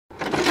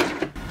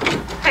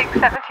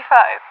75.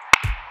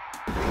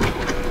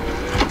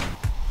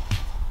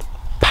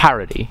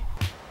 Parody.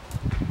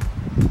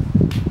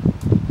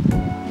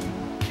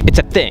 It's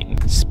a thing.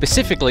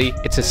 Specifically,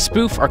 it's a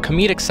spoof or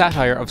comedic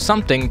satire of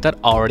something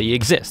that already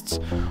exists.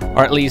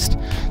 Or at least,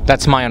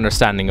 that's my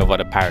understanding of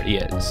what a parody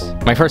is.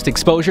 My first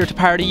exposure to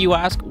parody, you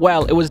ask?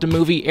 Well, it was the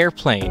movie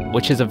Airplane,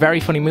 which is a very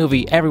funny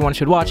movie everyone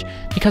should watch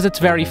because it's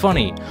very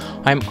funny.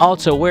 I'm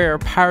also aware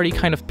parody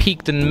kind of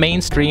peaked in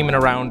mainstream in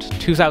around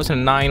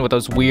 2009 with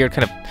those weird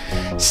kind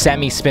of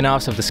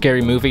semi-spin-offs of the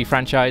Scary Movie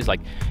franchise,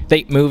 like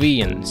Date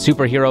Movie and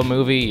Superhero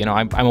Movie. You know,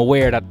 I'm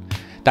aware that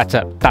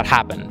that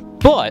happened.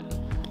 But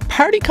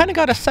parody kind of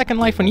got a second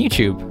life on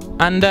YouTube,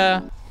 and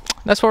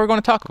that's what we're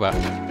going to talk about.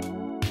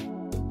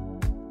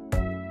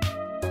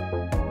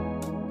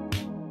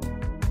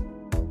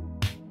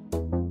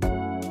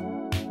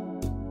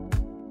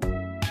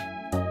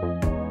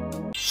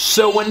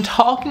 So when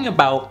talking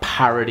about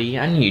parody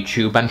and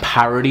YouTube, and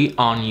parody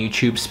on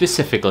YouTube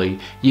specifically,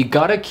 you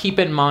gotta keep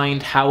in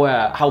mind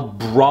how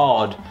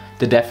broad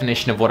the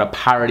definition of what a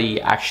parody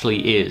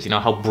actually is, you know,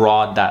 how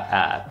broad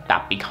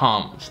that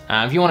becomes.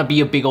 If you want to be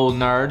a big old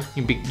nerd,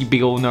 you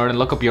big old nerd and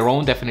look up your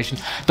own definition,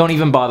 don't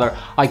even bother.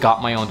 I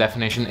got my own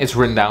definition. It's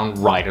written down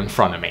right in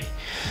front of me.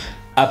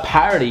 A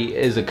parody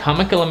is a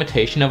comical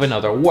imitation of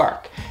another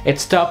work. It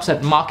stops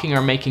at mocking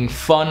or making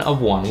fun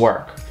of one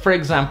work. For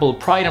example,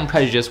 Pride and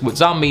Prejudice with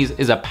Zombies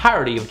is a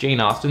parody of Jane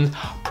Austen's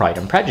Pride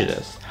and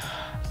Prejudice.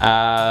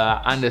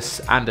 And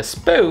a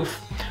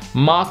spoof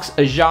mocks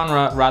a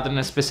genre rather than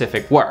a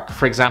specific work.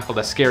 For example,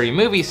 the Scary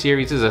Movie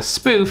series is a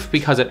spoof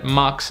because it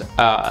mocks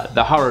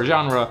the horror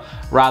genre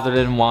rather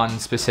than one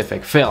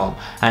specific film.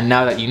 And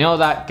now that you know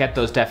that, get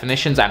those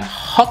definitions and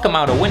huck them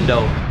out a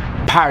window.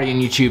 Parody on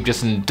YouTube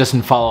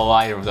doesn't follow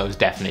either of those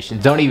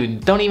definitions. Don't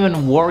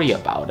even worry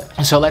about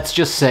it. So let's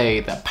just say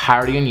that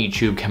parody on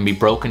YouTube can be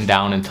broken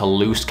down into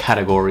loose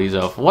categories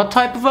of what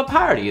type of a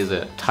parody is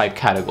it type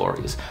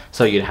categories.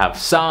 So you'd have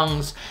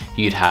songs,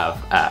 you'd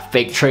have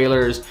fake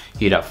trailers,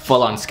 you'd have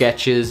full-on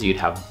sketches, you'd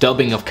have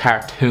dubbing of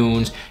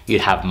cartoons,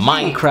 you'd have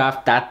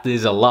Minecraft, that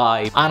is a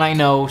lie. And I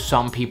know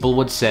some people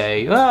would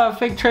say, oh,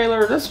 fake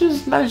trailer, that's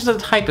just a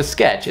type of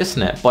sketch,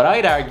 isn't it? But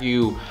I'd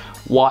argue,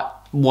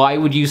 why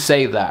would you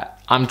say that?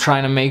 I'm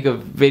trying to make a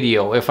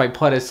video. If I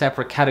put a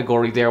separate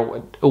category there,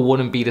 it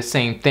wouldn't be the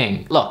same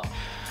thing. Look,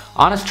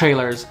 Honest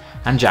Trailers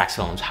and Jax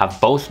Films have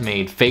both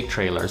made fake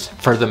trailers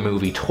for the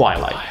movie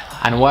Twilight.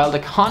 And while the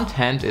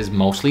content is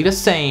mostly the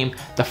same,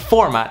 the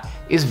format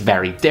is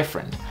very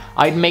different.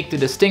 I'd make the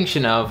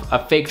distinction of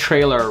a fake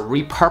trailer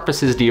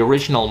repurposes the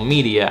original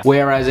media,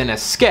 whereas in a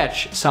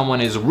sketch,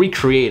 someone is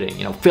recreating,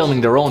 you know, filming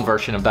their own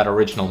version of that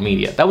original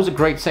media. That was a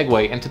great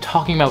segue into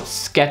talking about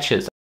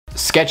sketches.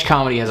 Sketch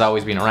comedy has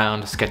always been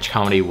around, sketch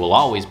comedy will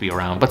always be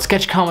around, but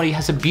sketch comedy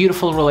has a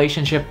beautiful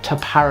relationship to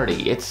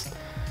parody. It's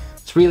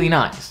really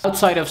nice.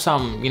 Outside of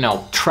some, you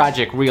know,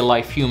 tragic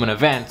real-life human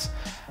events,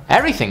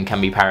 everything can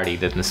be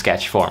parodied in the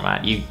sketch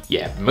format.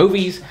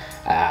 Movies,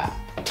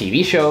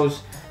 TV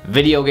shows,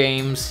 video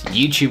games,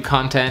 YouTube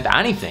content,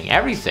 anything,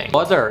 everything.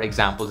 Other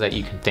examples that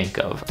you can think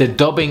of. The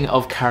dubbing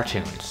of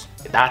cartoons.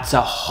 That's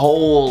a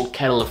whole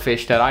kettle of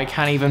fish that I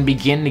can't even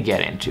begin to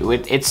get into.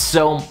 It's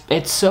so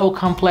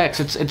complex.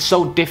 It's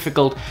so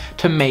difficult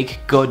to make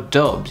good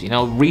dubs. You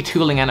know,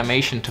 retooling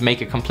animation to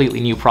make a completely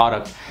new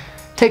product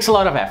takes a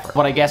lot of effort.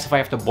 But I guess if I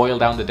have to boil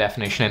down the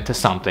definition into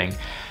something,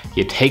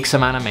 you take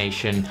some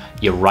animation,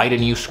 you write a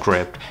new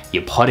script,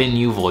 you put in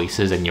new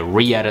voices, and you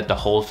re-edit the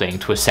whole thing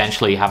to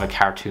essentially have a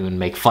cartoon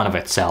make fun of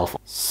itself.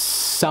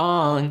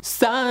 Song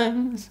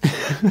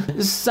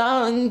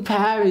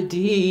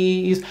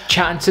parodies.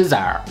 Chances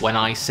are, when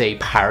I say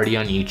parody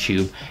on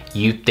YouTube,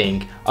 you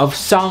think of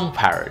song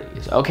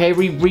parodies, okay?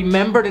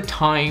 Remember the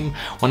time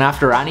when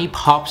after any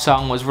pop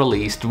song was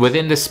released,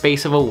 within the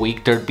space of a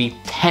week, there'd be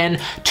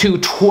 10 to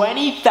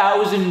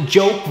 20,000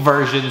 joke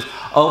versions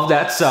of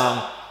that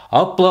song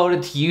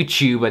uploaded to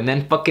YouTube and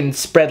then fucking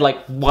spread like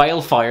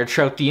wildfire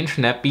throughout the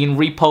internet, being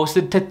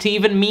reposted to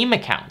even meme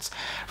accounts.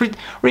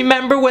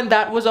 Remember when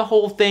that was a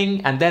whole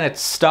thing and then it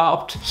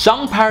stopped?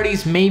 Song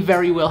parodies may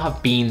very well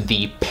have been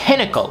the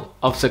pinnacle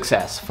of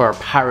success for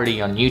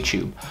parody on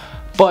YouTube.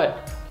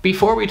 But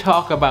before we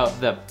talk about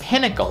the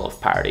pinnacle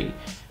of parody,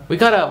 we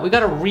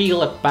gotta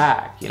reel it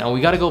back, you know, we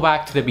gotta go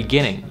back to the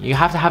beginning. You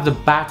have to have the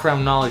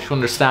background knowledge to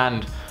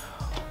understand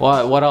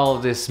what all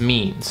of this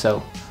means.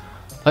 So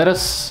let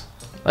us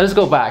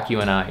go back, you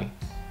and I,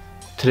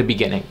 to the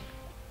beginning,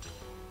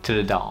 to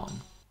the dawn.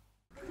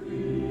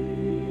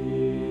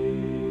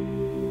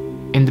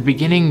 In the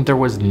beginning, there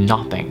was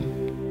nothing.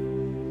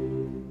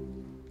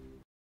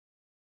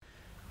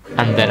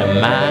 And then a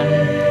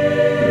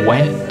man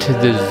went to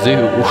the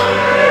zoo.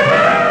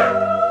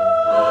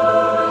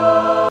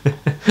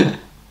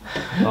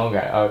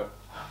 Okay,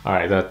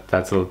 alright,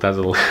 that's a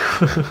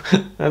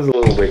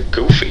little bit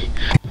goofy.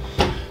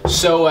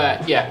 So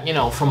yeah, you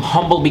know, from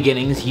humble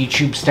beginnings,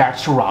 YouTube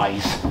starts to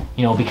rise,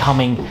 you know,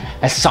 becoming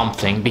a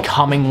something,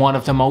 becoming one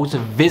of the most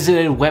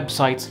visited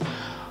websites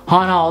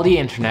on all the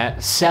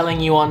internet, selling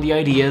you on the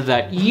idea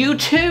that you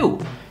too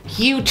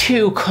you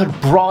too could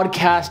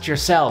broadcast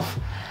yourself.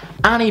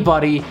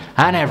 Anybody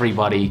and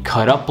everybody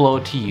could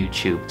upload to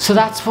YouTube. So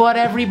that's what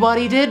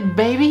everybody did,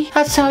 baby.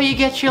 That's how you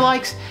get your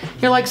likes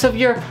of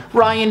your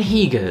Ryan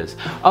Higas,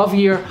 of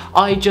your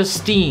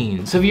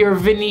iJustines, of your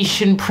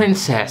Venetian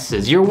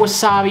Princesses, your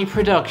Wasabi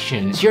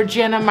Productions, your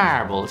Jenna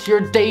Marbles, your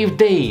Dave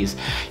Days,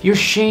 your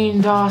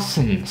Shane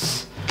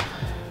Dawsons.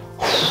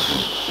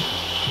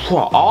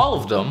 Well, all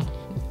of them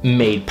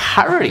made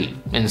parody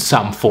in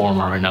some form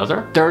or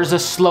another. There's a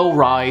slow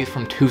rise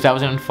from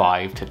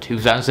 2005 to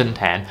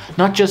 2010,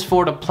 not just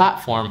for the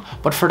platform,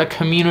 but for the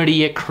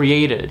community it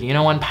created. You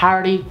know, and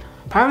parody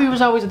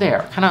was always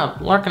there, kind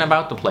of lurking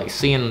about the place,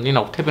 seeing, you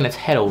know, tipping its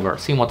head over,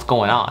 seeing what's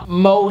going on.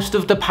 Most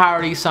of the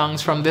parody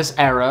songs from this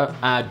era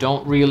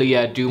don't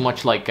really do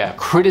much like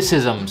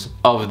criticisms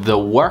of the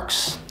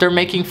works they're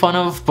making fun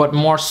of, but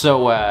more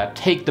so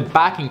take the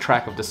backing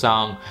track of the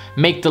song,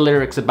 make the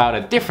lyrics about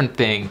a different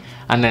thing,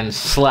 and then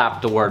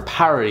slap the word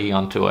parody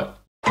onto it.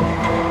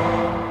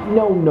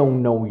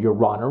 No,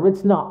 Your Honor,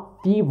 it's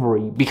not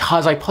thievery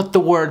because I put the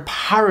word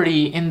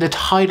parody in the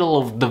title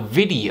of the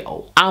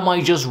video. Am I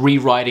just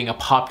rewriting a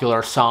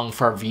popular song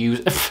for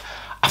views?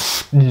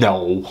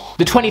 No.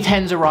 The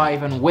 2010s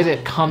arrive, and with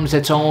it comes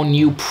its own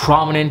new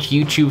prominent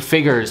YouTube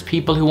figures,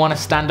 people who want to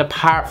stand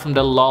apart from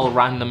the lol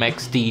random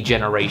XD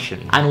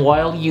generation. And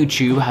while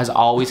YouTube has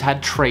always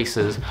had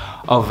traces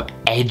of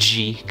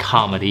edgy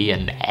comedy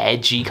and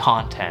edgy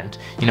content,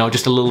 you know,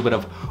 just a little bit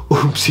of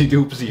oopsie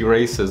doopsie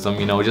racism,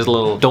 you know, just a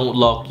little don't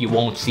look, you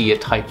won't see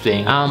it type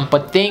thing.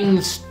 But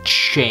things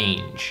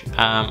change.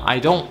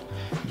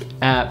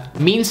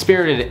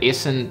 Mean-spirited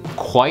isn't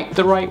quite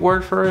the right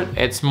word for it.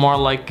 It's more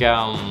like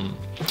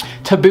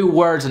taboo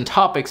words and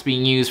topics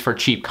being used for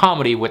cheap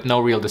comedy with no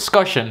real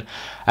discussion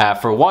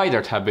for why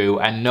they're taboo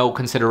and no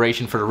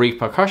consideration for the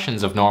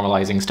repercussions of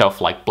normalizing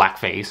stuff like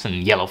blackface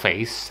and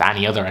yellowface,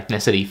 any other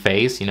ethnicity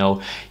face, you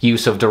know,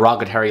 use of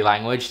derogatory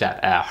language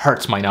that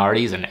hurts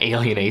minorities and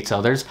alienates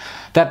others.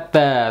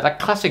 That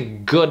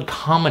classic good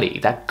comedy,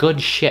 that good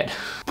shit.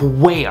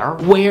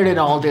 Where did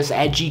all this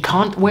edgy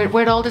where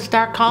did all this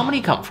dark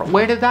comedy come from?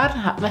 Where did that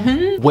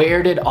happen?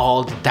 Where did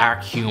all the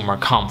dark humor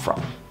come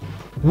from?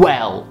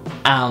 Well,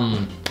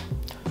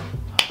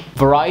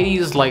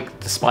 varieties like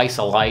the spice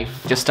of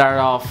life just started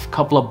off a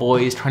couple of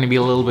boys trying to be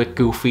a little bit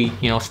goofy,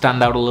 you know,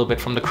 stand out a little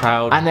bit from the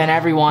crowd, and then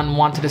everyone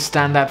wanted to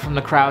stand out from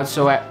the crowd,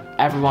 so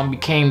everyone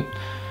became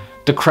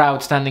the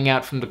crowd standing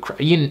out from the crowd.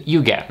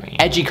 You get me.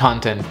 Edgy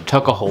content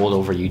took a hold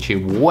over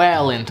YouTube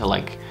well into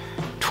like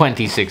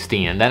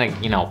 2016, and then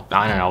it, you know,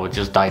 I don't know, it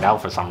just died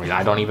out for some reason.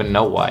 I don't even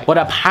know why. But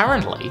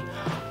apparently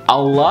a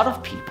lot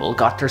of people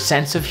got their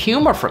sense of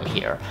humor from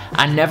here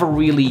and never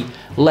really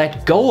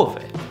let go of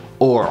it,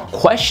 or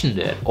questioned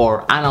it,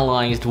 or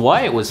analyzed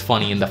why it was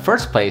funny in the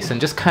first place,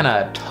 and just kind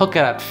of took it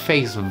at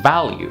face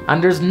value.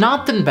 And there's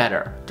nothing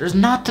better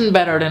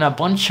than a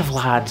bunch of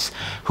lads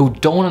who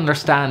don't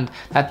understand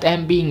that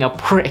them being a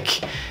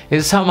prick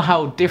is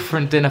somehow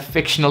different than a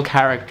fictional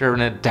character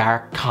in a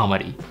dark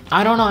comedy.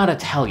 I don't know how to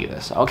tell you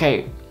this,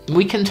 okay?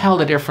 We can tell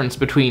the difference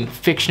between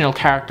fictional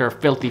character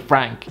Filthy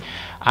Frank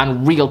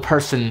and real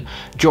person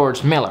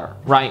George Miller,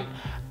 right?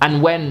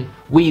 And when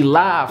we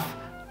laugh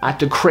at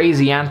the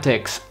crazy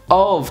antics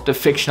of the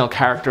fictional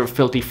character of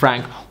Filthy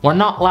Frank, we're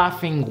not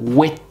laughing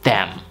with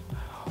them.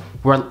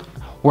 We're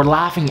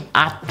laughing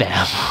at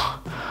them,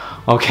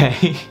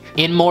 okay?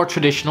 In more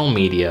traditional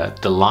media,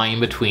 the line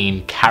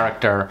between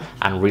character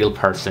and real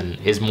person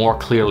is more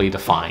clearly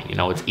defined. You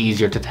know, it's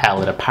easier to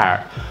tell it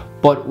apart.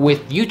 But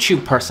with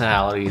YouTube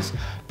personalities,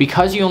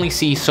 because you only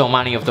see so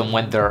many of them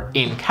when they're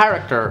in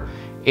character,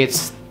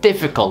 it's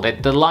difficult.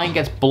 The line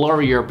gets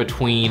blurrier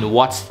between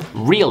what's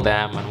real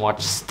them and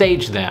what's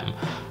stage them.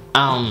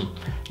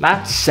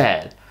 That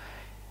said,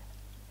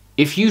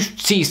 if you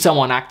see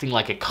someone acting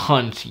like a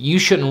cunt, you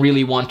shouldn't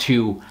really want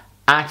to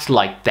act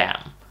like them.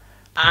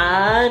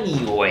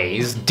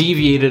 Anyways,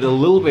 deviated a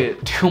little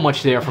bit too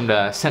much there from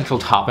the central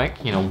topic,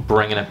 you know,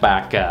 bringing it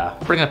back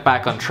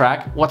on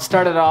track. What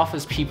started off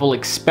as people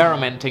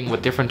experimenting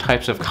with different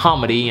types of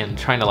comedy and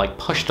trying to like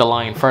push the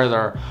line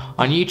further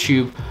on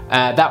YouTube,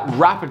 that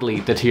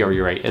rapidly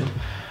deteriorated,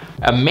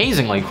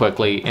 amazingly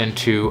quickly,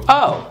 into,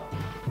 oh,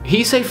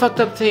 he say fucked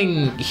up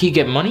thing, he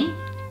get money?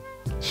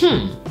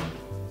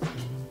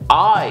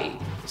 I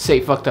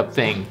say fucked up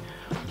thing,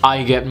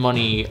 I get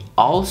money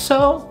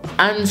also?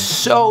 And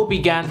so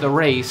began the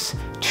race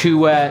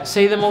to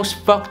say the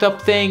most fucked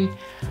up thing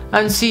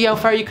and see how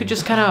far you could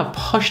just kind of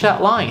push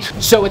that line.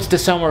 So it's the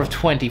summer of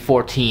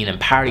 2014 and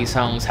parody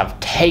songs have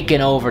taken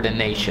over the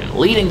nation.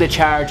 Leading the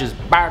charge is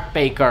Bart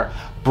Baker,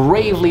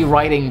 bravely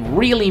writing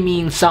really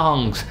mean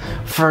songs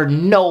for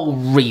no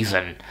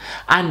reason.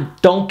 And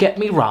don't get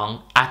me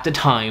wrong, at the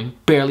time,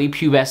 barely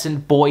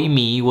pubescent boy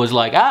me was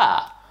like,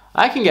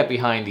 I can get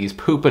behind these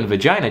poop and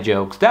vagina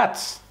jokes,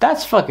 that's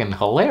fucking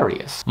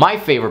hilarious. My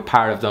favorite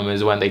part of them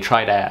is when they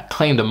try to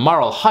claim the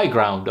moral high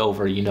ground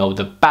over, you know,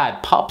 the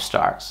bad pop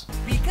stars.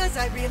 Because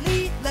I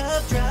really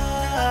love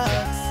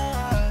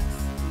drugs.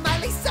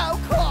 Miley's so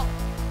cool.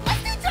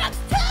 Let's do drugs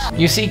too.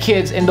 You see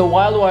kids, in the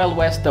wild wild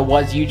west that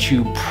was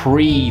YouTube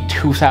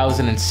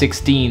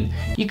pre-2016,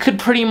 you could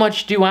pretty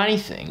much do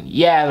anything.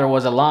 Yeah, there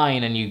was a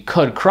line and you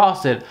could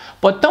cross it,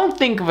 but don't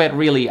think of it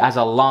really as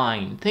a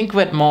line. Think of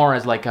it more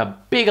as like a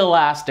big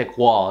elastic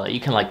wall that you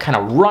can like kind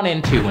of run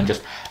into and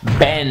just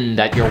bend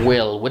at your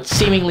will with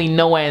seemingly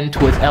no end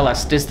to its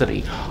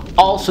elasticity.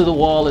 Also, the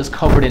wall is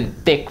covered in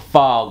thick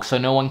fog, so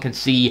no one can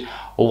see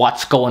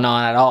what's going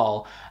on at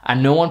all.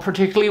 And no one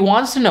particularly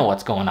wants to know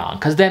what's going on,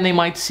 because then they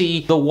might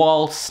see the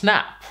wall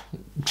snap.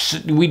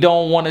 We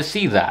don't want to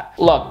see that.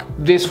 Look,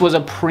 this was a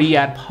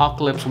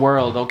pre-apocalypse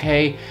world,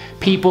 okay?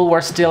 People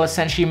were still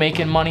essentially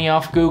making money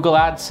off Google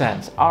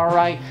AdSense,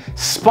 alright?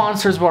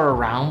 Sponsors were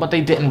around, but they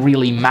didn't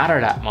really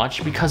matter that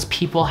much because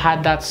people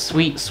had that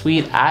sweet,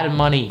 sweet ad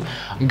money.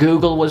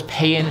 Google was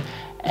paying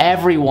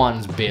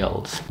everyone's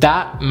bills.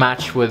 That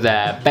matched with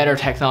better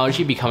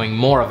technology becoming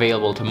more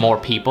available to more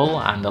people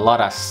and a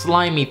lot of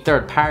slimy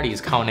third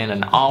parties coming in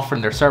and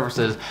offering their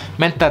services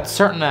meant that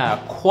certain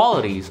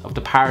qualities of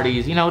the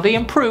parodies, you know, they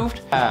improved.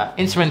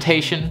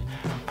 Instrumentation,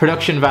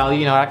 production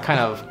value, you know, that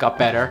kind of got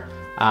better.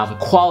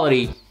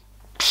 Quality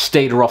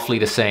stayed roughly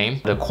the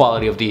same. The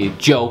quality of the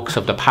jokes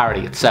of the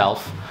parody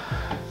itself.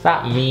 Does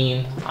that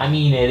mean? I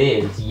mean, it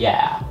is,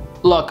 yeah.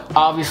 Look,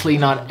 obviously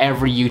not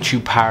every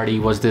YouTube parody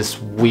was this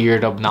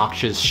weird,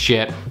 obnoxious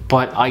shit,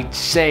 but I'd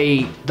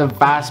say the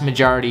vast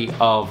majority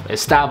of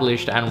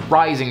established and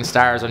rising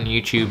stars on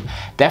YouTube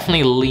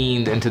definitely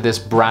leaned into this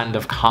brand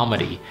of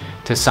comedy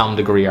to some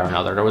degree or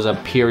another. There was a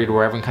period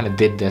where everyone kind of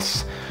did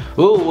this,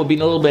 ooh, we're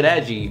being a little bit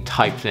edgy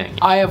type thing.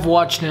 I have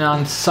watched an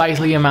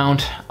unsightly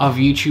amount of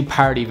YouTube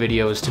parody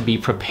videos to be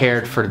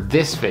prepared for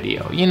this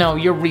video. You know,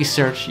 your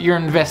research, your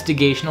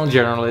investigational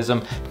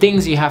journalism,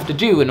 things you have to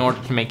do in order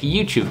to make a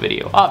YouTube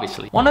video,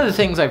 obviously. One of the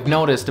things I've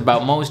noticed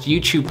about most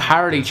YouTube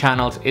parody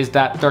channels is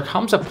that there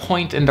comes a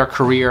point in their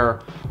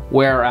career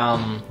where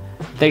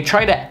they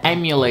try to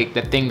emulate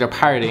the thing they're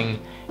parodying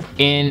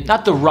in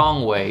not the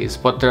wrong ways,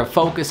 but their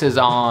focus is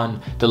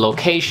on the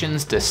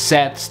locations, the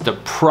sets, the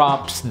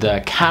props,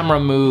 the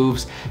camera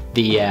moves,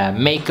 the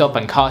makeup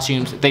and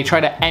costumes. They try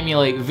to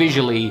emulate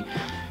visually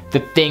the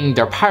thing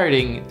they're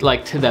parodying,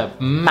 like to the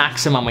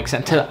maximum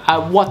extent, to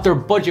what their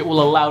budget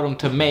will allow them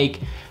to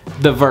make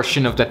the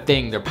version of the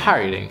thing they're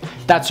parodying.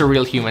 That's a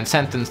real human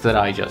sentence that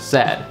I just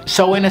said.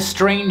 So in a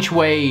strange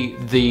way,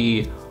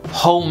 the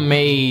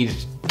homemade,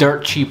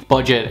 dirt cheap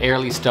budget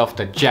early stuff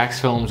that Jax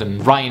Films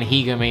and Ryan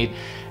Higa made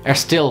are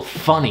still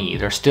funny,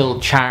 they're still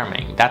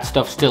charming, that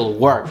stuff still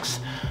works.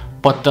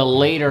 But the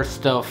later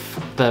stuff,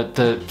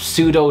 the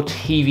pseudo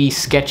TV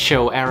sketch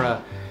show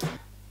era,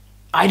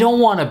 I don't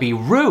want to be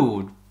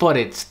rude, but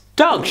it's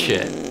dog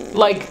shit.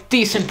 Like,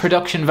 decent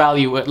production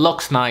value, it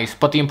looks nice,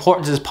 but the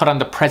importance is put on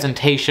the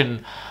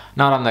presentation,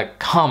 not on the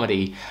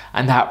comedy,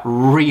 and that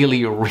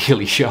really,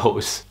 really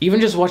shows.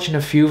 Even just watching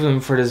a few of them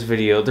for this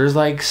video, there's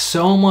like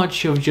so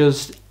much of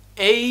just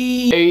just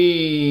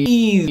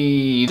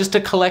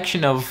a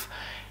collection of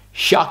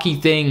shocky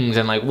things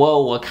and like,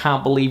 whoa, I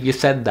can't believe you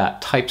said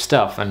that type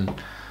stuff, and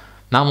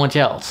not much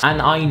else.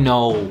 And I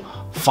know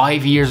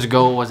 5 years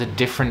ago was a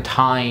different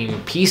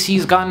time.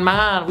 PC's gone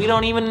mad. We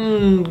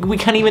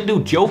can't even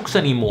do jokes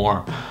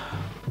anymore.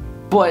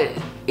 But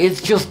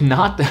it's just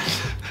not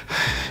that.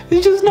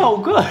 It's just no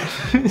good.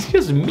 It's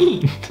just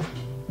mean.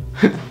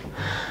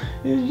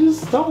 It's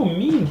just so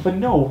mean for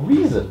no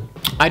reason.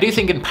 I do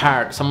think in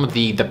part some of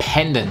the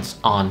dependence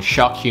on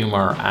shock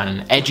humor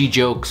and edgy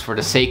jokes for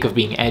the sake of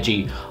being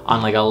edgy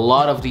on like a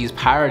lot of these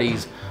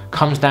parodies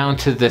comes down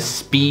to the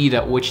speed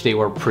at which they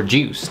were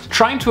produced.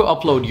 Trying to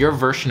upload your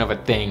version of a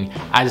thing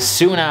as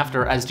soon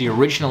after as the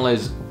original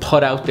is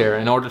put out there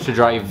in order to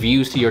drive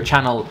views to your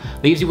channel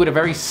leaves you with a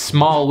very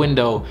small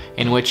window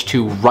in which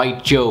to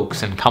write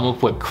jokes and come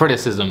up with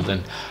criticisms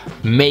and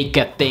make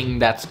a thing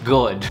that's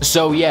good.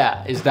 So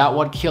yeah, is that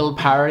what killed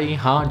parody,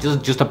 huh?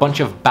 Just a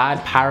bunch of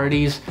bad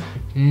parodies?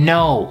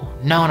 No.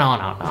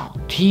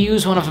 To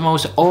use one of the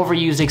most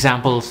overused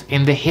examples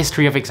in the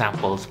history of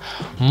examples,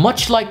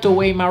 much like the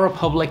Weimar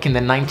Republic in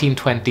the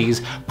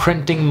 1920s,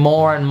 printing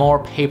more and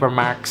more paper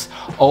marks,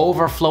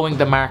 overflowing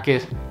the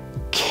market,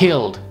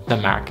 killed the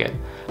market.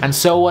 And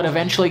so what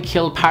eventually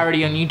killed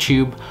parody on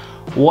YouTube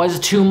was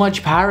too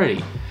much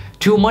parody.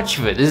 Too much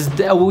of it.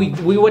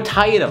 We were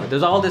tired of it.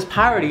 There's all this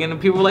parody and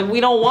people were like,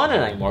 we don't want it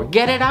anymore.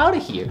 Get it out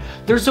of here.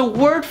 There's a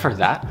word for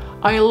that.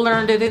 I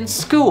learned it in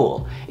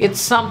school.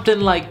 It's something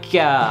like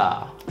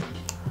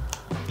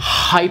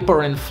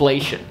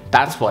hyperinflation.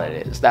 That's what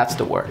it is. That's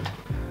the word.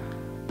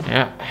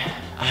 Yeah.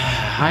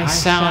 I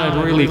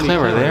sounded really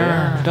clever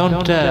there. Don't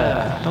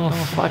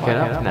fuck it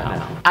up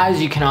now.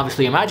 As you can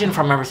obviously imagine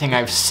from everything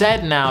I've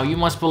said now, you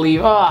must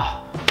believe,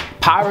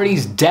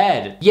 parody's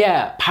dead.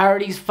 Yeah,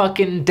 parody's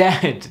fucking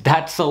dead.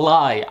 That's a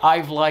lie.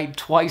 I've lied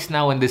twice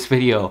now in this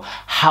video.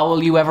 How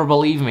will you ever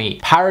believe me?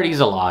 Parody's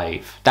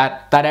alive.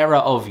 That era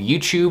of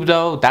YouTube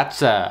though,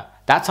 that's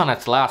on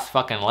its last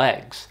fucking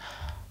legs.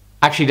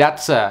 Actually,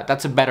 that's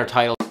a better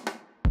title.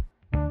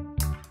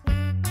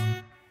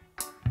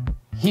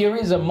 Here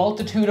is a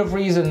multitude of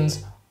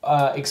reasons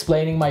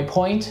explaining my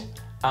point,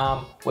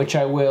 which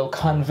I will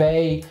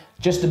convey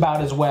just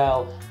about as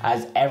well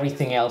as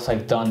everything else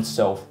I've done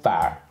so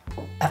far.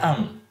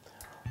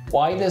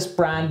 Why this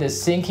brand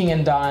is sinking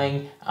and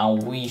dying,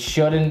 and we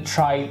shouldn't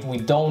try, we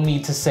don't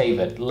need to save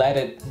it, let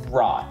it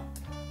rot.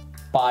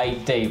 By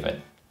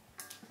David.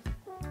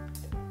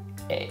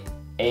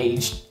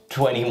 Age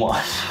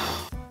 21.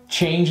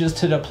 Changes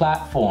to the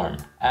platform.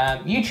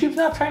 YouTube's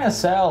not trying to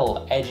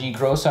sell edgy,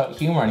 gross out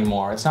humor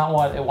anymore. It's not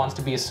what it wants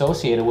to be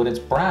associated with its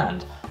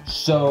brand.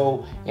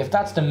 So if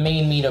that's the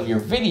main meat of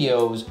your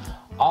videos,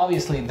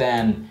 obviously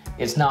then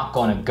it's not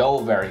going to go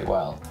very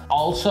well.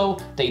 Also,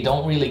 they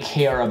don't really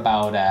care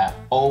about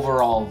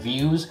overall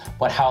views,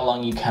 but how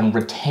long you can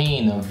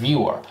retain a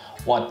viewer.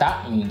 What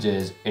that means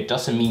is, it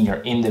doesn't mean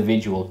your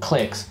individual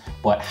clicks,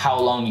 but how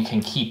long you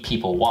can keep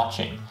people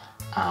watching.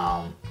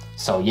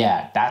 So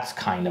yeah, that's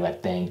kind of a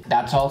thing.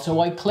 That's also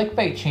why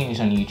clickbait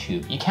changed on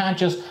YouTube. You can't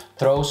just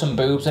throw some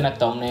boobs in a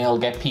thumbnail,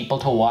 get people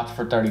to watch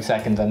for 30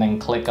 seconds and then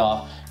click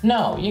off.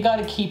 No, you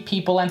gotta keep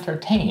people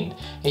entertained.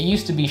 It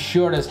used to be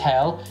short as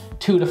hell,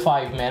 2 to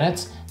 5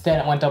 minutes, then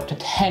it went up to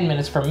 10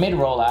 minutes for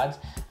mid-roll ads,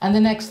 and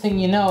the next thing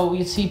you know,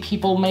 you see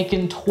people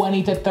making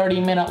 20 to 30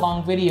 minute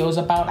long videos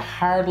about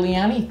hardly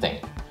anything.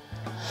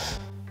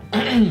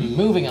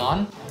 Moving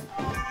on.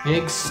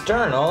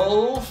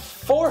 External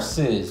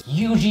forces.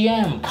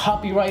 UGM,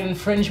 copyright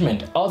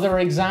infringement. Other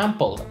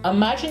examples.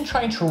 Imagine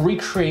trying to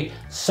recreate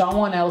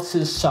someone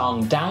else's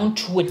song down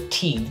to a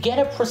T, get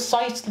it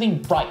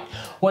precisely right,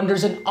 when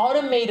there's an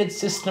automated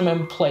system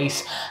in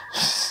place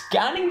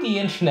scanning the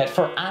internet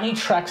for any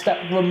tracks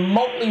that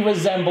remotely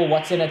resemble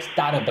what's in its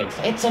database.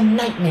 It's a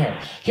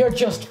nightmare. You're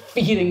just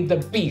feeding the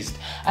beast.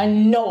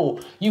 And no,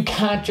 you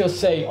can't just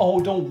say, oh,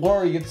 don't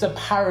worry, it's a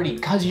parody,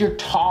 because you're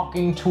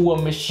talking to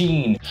a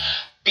machine.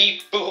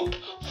 Beep boop,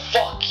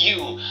 fuck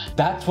you.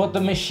 That's what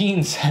the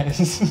machine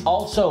says.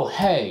 Also,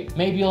 hey,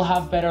 maybe you'll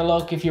have better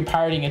luck if you're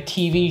parodying a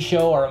TV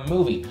show or a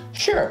movie.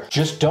 Sure,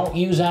 just don't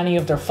use any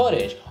of their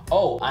footage.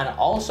 Oh, and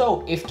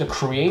also, if the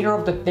creator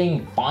of the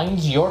thing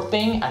finds your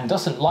thing and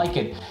doesn't like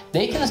it,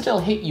 they can still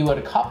hit you with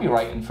a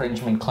copyright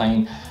infringement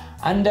claim,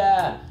 and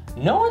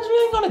no one's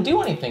really gonna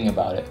do anything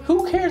about it.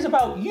 Who cares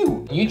about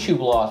you? YouTube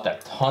lost a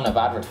ton of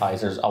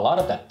advertisers. A lot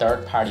of the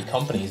third-party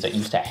companies that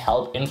used to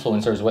help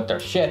influencers with their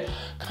shit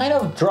kind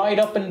of dried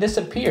up and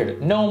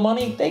disappeared. No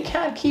money, they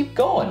can't keep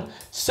going.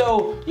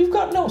 So you've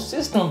got no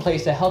system in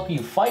place to help you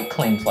fight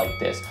claims like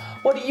this.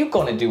 What are you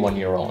gonna do on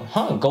your own?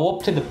 Huh? Go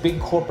up to the big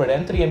corporate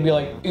entity and be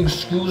like,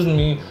 excuse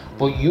me,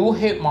 but you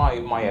hit my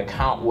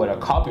account with a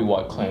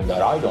copyright claim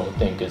that I don't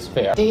think is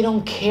fair. They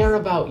don't care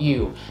about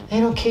you. They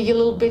don't care, you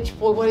little bitch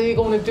boy. What are they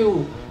gonna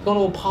do?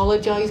 Gonna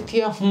apologize to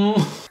you?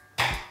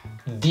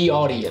 The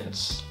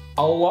audience.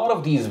 A lot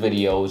of these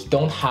videos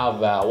don't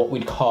have what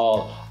we'd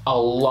call a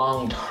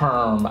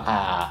long-term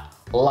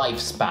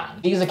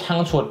lifespan. These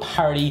accounts would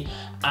parody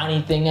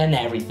anything and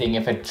everything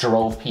if it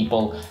drove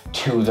people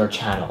to their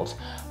channels.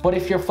 But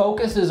if your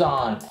focus is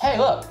on, hey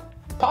look,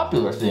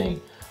 popular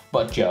thing,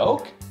 but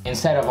joke,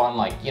 instead of on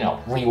like, you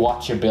know,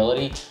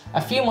 rewatchability,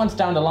 a few months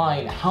down the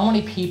line, how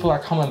many people are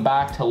coming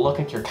back to look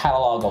at your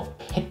catalog of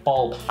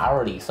Pitbull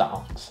parody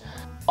songs?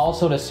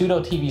 Also, the pseudo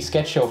TV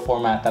sketch show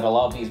format that a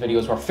lot of these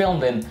videos were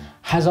filmed in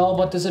has all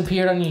but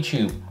disappeared on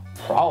YouTube.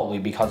 Probably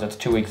because it's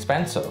too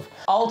expensive.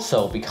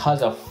 Also,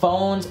 because of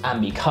phones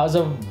and because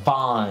of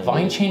Vine.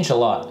 Vine changed a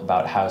lot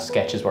about how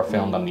sketches were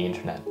filmed on the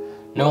internet.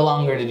 No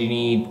longer did you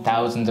need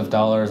thousands of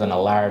dollars and a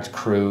large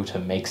crew to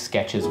make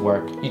sketches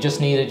work. You just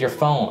needed your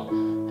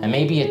phone and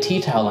maybe a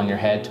tea towel on your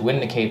head to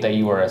indicate that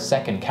you were a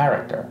second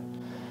character.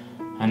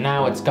 And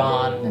now it's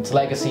gone. Its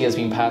legacy has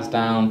been passed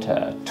down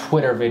to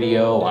Twitter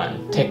video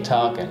and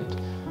TikTok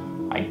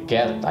and I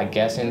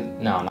guess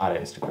no, not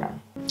Instagram.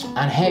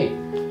 And hey,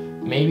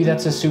 maybe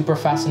that's a super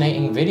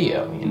fascinating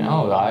video, you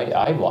know,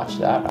 I'd watch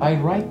that,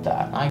 I'd write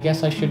that, I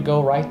guess I should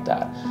go write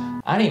that.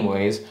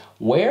 Anyways,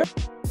 where?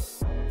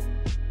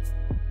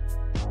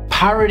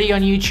 Parody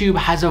on YouTube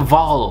has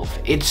evolved,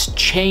 it's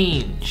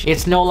changed.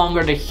 It's no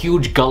longer the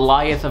huge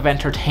Goliath of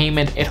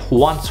entertainment it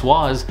once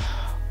was,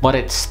 but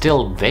it's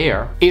still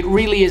there. It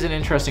really is an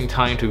interesting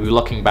time to be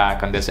looking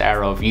back on this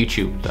era of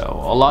YouTube though.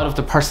 A lot of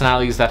the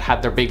personalities that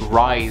had their big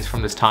rise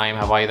from this time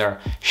have either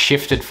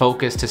shifted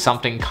focus to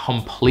something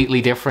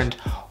completely different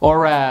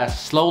or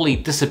slowly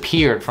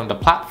disappeared from the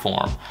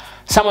platform.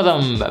 Some of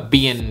them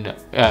being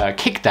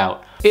kicked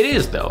out. It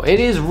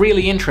is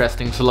really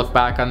interesting to look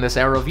back on this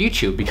era of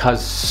YouTube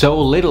because so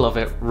little of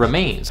it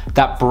remains.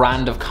 That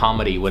brand of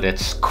comedy with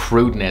its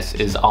crudeness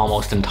is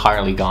almost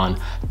entirely gone.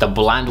 The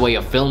bland way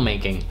of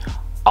filmmaking,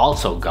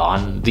 also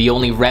gone. The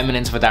only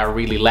remnants of it that are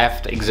really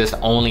left exist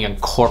only on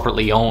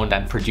corporately owned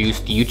and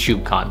produced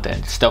YouTube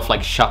content. Stuff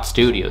like Shot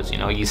Studios, you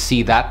know, you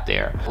see that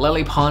there.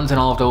 Lily Ponds and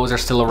all of those are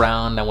still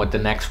around, and with the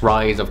next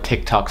rise of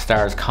TikTok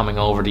stars coming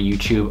over to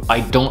YouTube,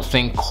 I don't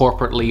think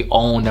corporately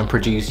owned and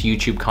produced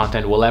YouTube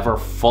content will ever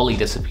fully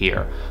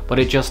disappear, but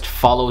it just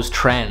follows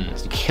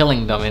trends,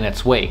 killing them in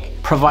its wake,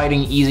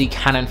 providing easy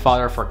cannon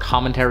fodder for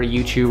commentary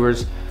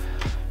YouTubers.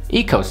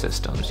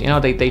 Ecosystems, you know,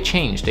 they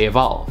change, they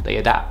evolve, they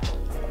adapt.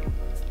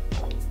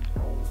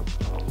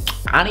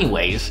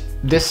 Anyways,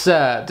 this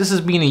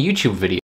has been a YouTube video.